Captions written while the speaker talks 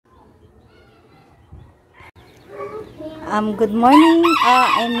Good morning,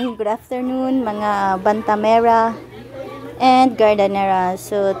 good afternoon mga bantamera and gardenera.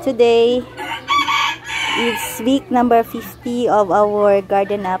 So today it's week number 50 of our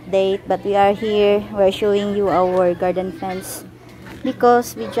garden update, but we're showing you our garden fence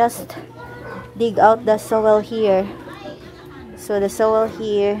because we just dig out the soil here. So the soil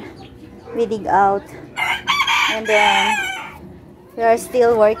here we dig out, and then we are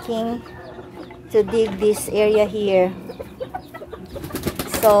still working to dig this area here.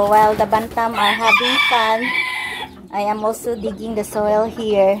 So while the bantam are having fun, I am also digging the soil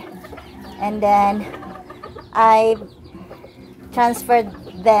here, and then I transferred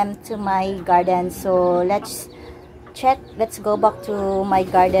them to my garden. So let's go back to my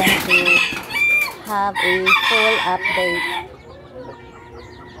garden to have a full update.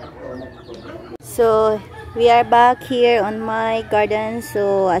 So we are back here on my garden.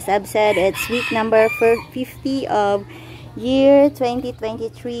 So as I've said, it's week number 50 of year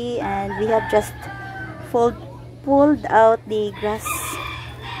 2023, and we have just pulled out the grass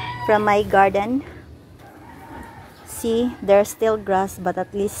from my garden. See, there's still grass, but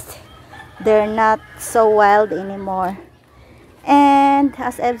at least they're not so wild anymore. And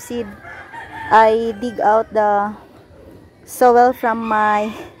as I've said, I dig out the soil from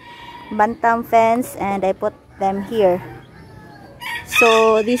my bantam fence and I put them here.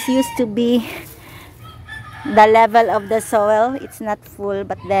 So this used to be the level of the soil. It's not full,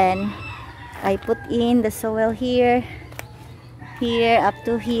 but then I put in the soil here up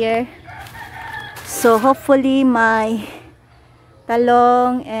to here. So hopefully my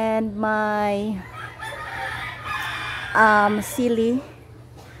talong and my siling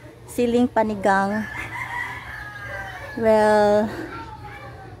panigang will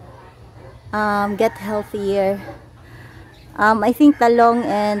get healthier. I think talong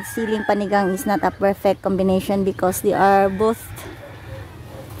and siling panigang is not a perfect combination because they are both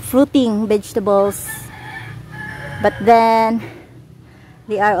fruiting vegetables, but then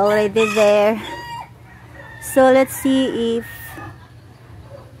they are already there. So let's see if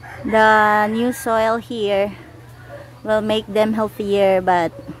the new soil here will make them healthier.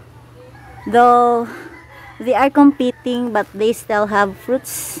 But though they are competing, but they still have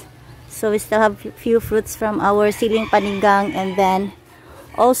fruits. So we still have few fruits from our siling panigang and then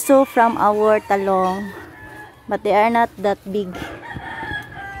also from our talong, but they are not that big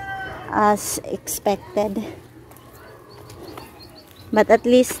as expected. But at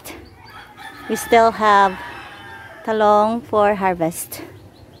least we still have talong for harvest.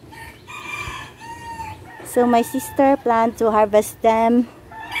 So my sister planned to harvest them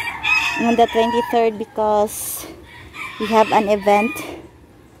on the 23rd because we have an event.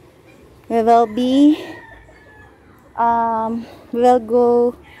 We will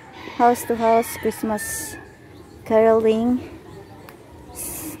go house to house Christmas caroling.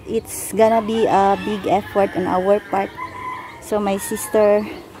 It's gonna be a big effort on our part. So my sister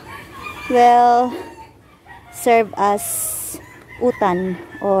will serve us utan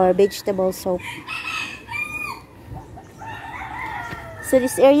or vegetable soup. So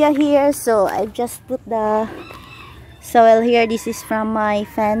this area here, so I just put the soil here. This is from my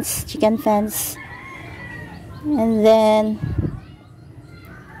fence, chicken fence, and then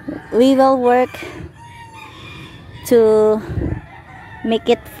we will work to make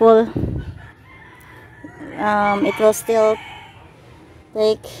it full. It will still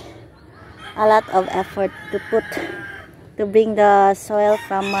take a lot of effort to bring the soil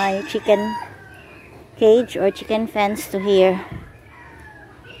from my chicken cage or chicken fence to here.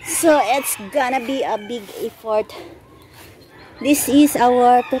 So it's gonna be a big effort. This is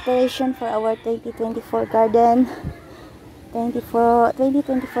our preparation for our 2024 garden. 2024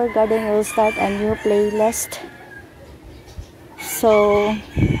 garden will start a new playlist. So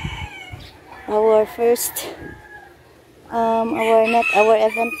our our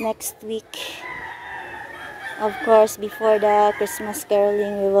event next week, of course, before the Christmas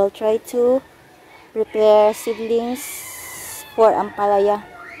caroling, we will try to prepare seedlings for ampalaya.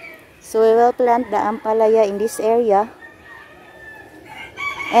 So we will plant the ampalaya in this area,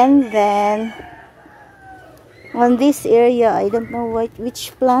 and then on this area, I don't know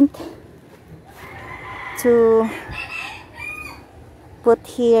which plant to put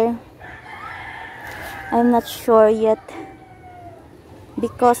here. I'm not sure yet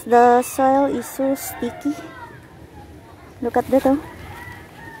because the soil is so sticky. Look at that.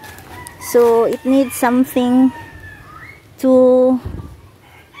 So it needs something to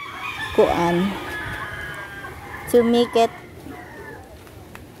make it,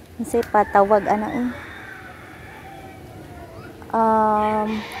 kasi patawag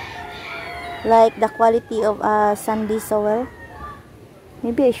like the quality of a sandy soil.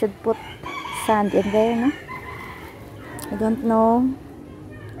 Maybe I should put sand in there, no? I don't know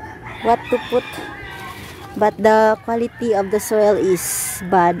what to put, but the quality of the soil is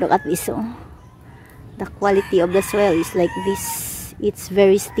bad. Look at this. Oh. The quality of the soil is like this. It's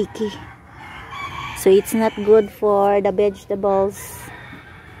very sticky, so it's not good for the vegetables.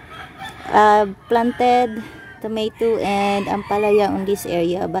 Planted tomato and ampalaya on this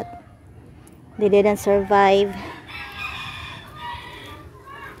area, but they didn't survive.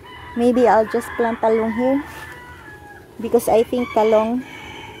 Maybe I'll just plant talong here, because I think talong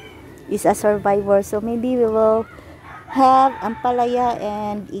is a survivor. So maybe we will have ampalaya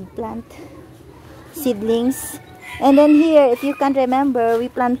and eggplant seedlings. And then here, if you can remember, we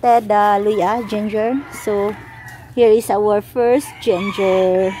planted the luya, ginger. So here is our first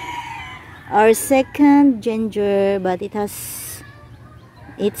ginger, our second ginger, but it's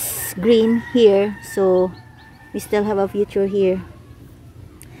green here, so we still have a future here.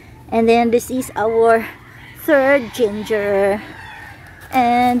 And then this is our third ginger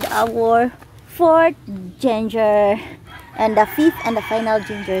and our fourth ginger and the fifth and the final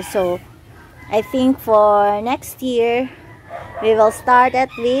ginger. So I think for next year we will start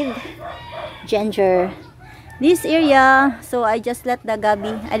it with ginger. This area, so I just let the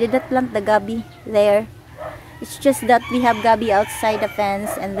gabi. I did not plant the gabi there. It's just that we have gabi outside the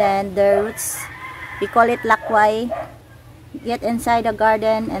fence, and then the roots, we call it lakway, get inside the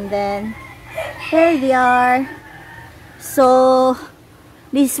garden, and then here they are. So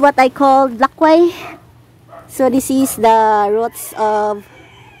this is what I call lakway. So this is the roots of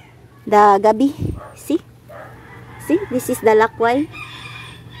the gabi. See, this is the lakway,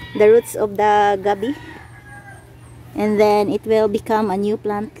 the roots of the gabi, and then it will become a new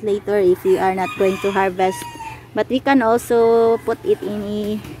plant later if we are not going to harvest. But we can also put it in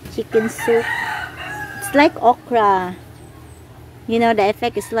a chicken soup. It's like okra, you know, the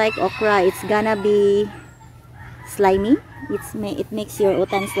effect is like okra. It's gonna be slimy. It makes your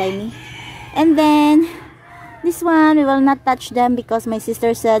utan slimy. And then this one, we will not touch them because my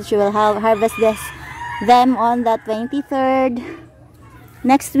sister said she will harvest them on the 23rd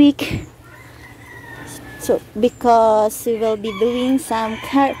next week. So because we will be doing some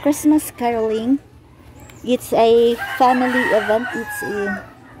Christmas caroling. It's a family event.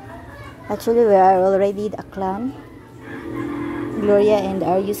 Actually we are already a clan, Gloria and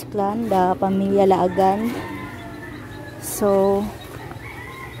Arius clan, the Pamilya Laagan. So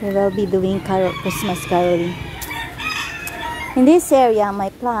we will be doing Christmas caroling. In this area, my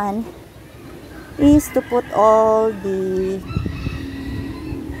plan is to put all to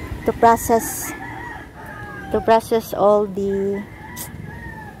process all the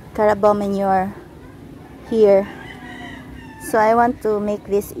carabao manure here. So I want to make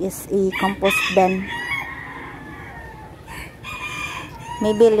this is a compost bin.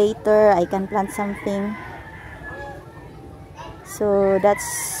 Maybe later I can plant something. So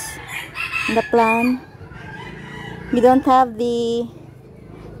that's the plan. We don't have the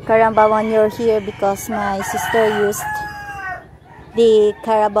carabao manure here because my sister used the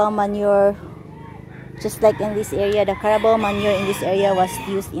carabao manure just like in this area. The carabao manure in this area was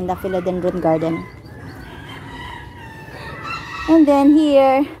used in the philodendron garden. And then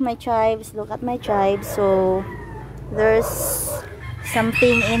here, my chives. Look at my chives. So there's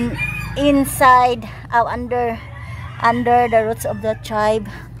something inside, under the roots of the chive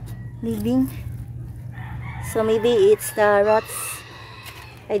living. So maybe it's the roots.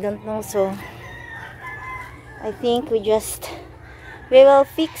 I don't know. So I think we will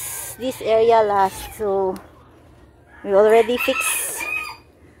fix this area last. So we already fixed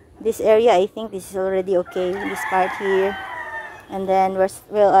this area. I think this is already okay. This part here. And then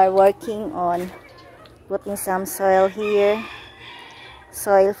we are working on putting some soil here,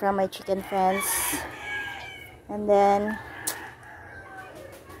 soil from my chicken fence, and then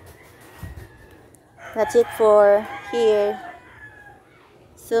that's it for here.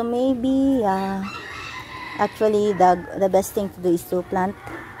 So maybe actually the best thing to do is to plant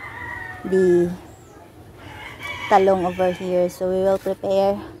the talong over here. So we will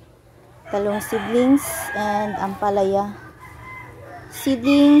prepare talong seedlings and ampalaya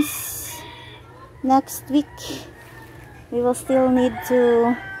seedlings next week. We will still need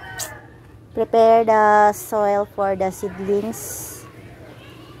to prepare the soil for the seedlings.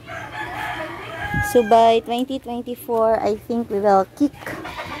 So by 2024, I think we will kick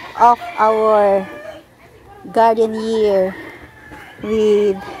off our garden year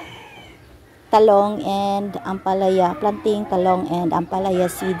with talong and ampalaya, planting talong and ampalaya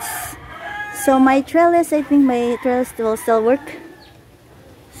seeds. So my trellis, I think my trellis will still work.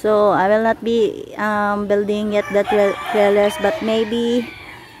 So I will not be building yet the trellis, but maybe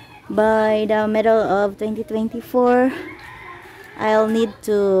by the middle of 2024 I'll need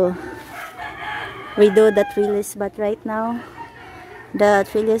to redo the trellis. But right now the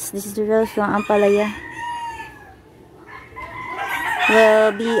trellis, this is the trellis from Ampalaya,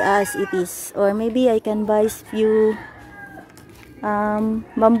 will be as it is. Or maybe I can buy few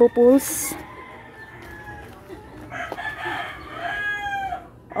bamboo poles.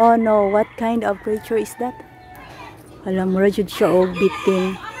 Oh no, what kind of creature is that? Alam mo, jud siya og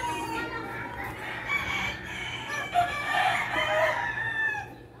bitin.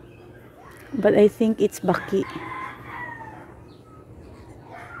 But I think it's baki.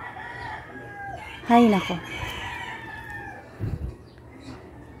 Hay nako.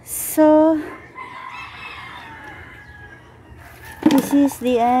 So this is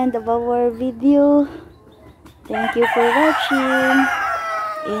the end of our video. Thank you for watching.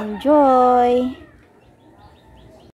 Enjoy.